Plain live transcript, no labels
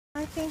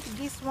think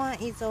this one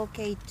is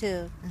okay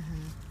too.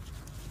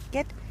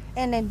 Get,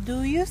 and then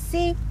do you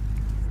see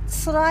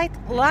slight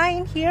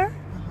line here?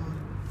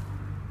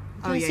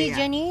 Do you see,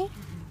 Jenny?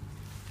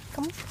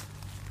 Come on.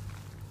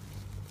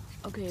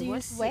 Okay, Do you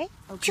what's wait?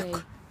 Okay.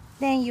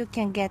 Then you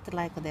can get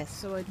like this.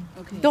 So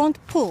okay. Don't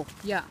pull.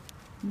 Yeah.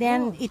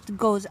 Then it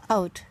goes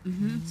out.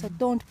 So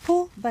don't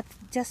pull, but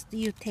just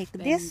you take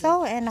this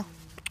so and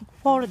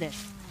hold it.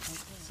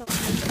 So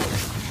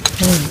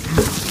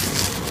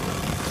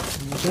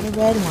You get a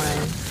red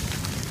one.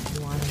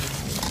 You want to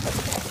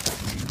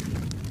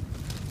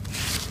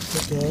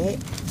take it.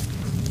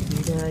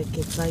 Either it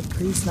gets like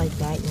creased like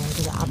that. You want to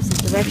go the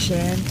opposite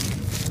direction,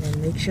 and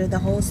then make sure the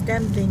whole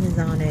stem thing is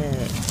on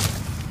it.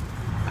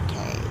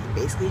 Okay,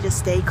 basically just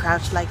stay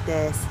crouched like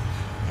this,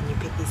 and you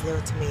pick these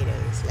little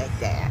tomatoes like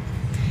that.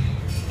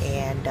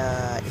 And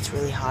it's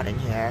really hot in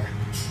here.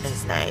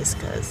 It's nice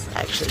because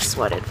I actually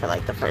sweated for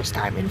like the first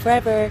time in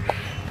forever.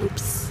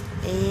 Oops.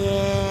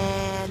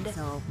 And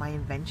so my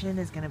invention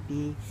is gonna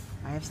be,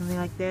 I have something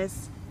like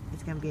this,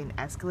 it's gonna be an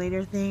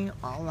escalator thing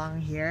all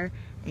along here,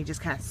 and you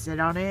just kind of sit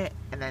on it,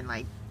 and then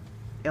like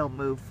it'll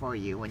move for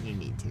you when you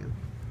need to.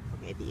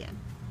 Okay, the end.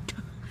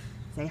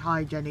 Say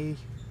hi, Jenny.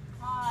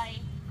 hi.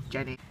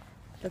 Jenny.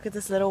 Look at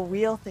this little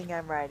wheel thing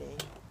I'm riding.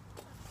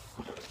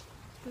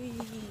 Whee.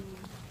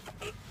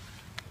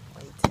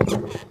 Wait.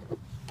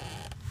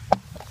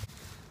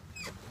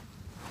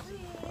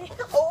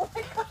 Oh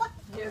my god!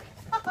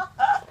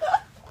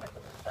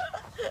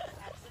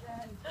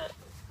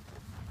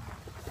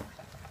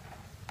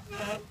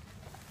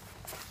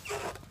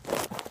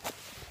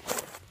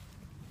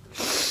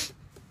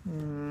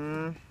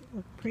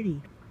 Look pretty.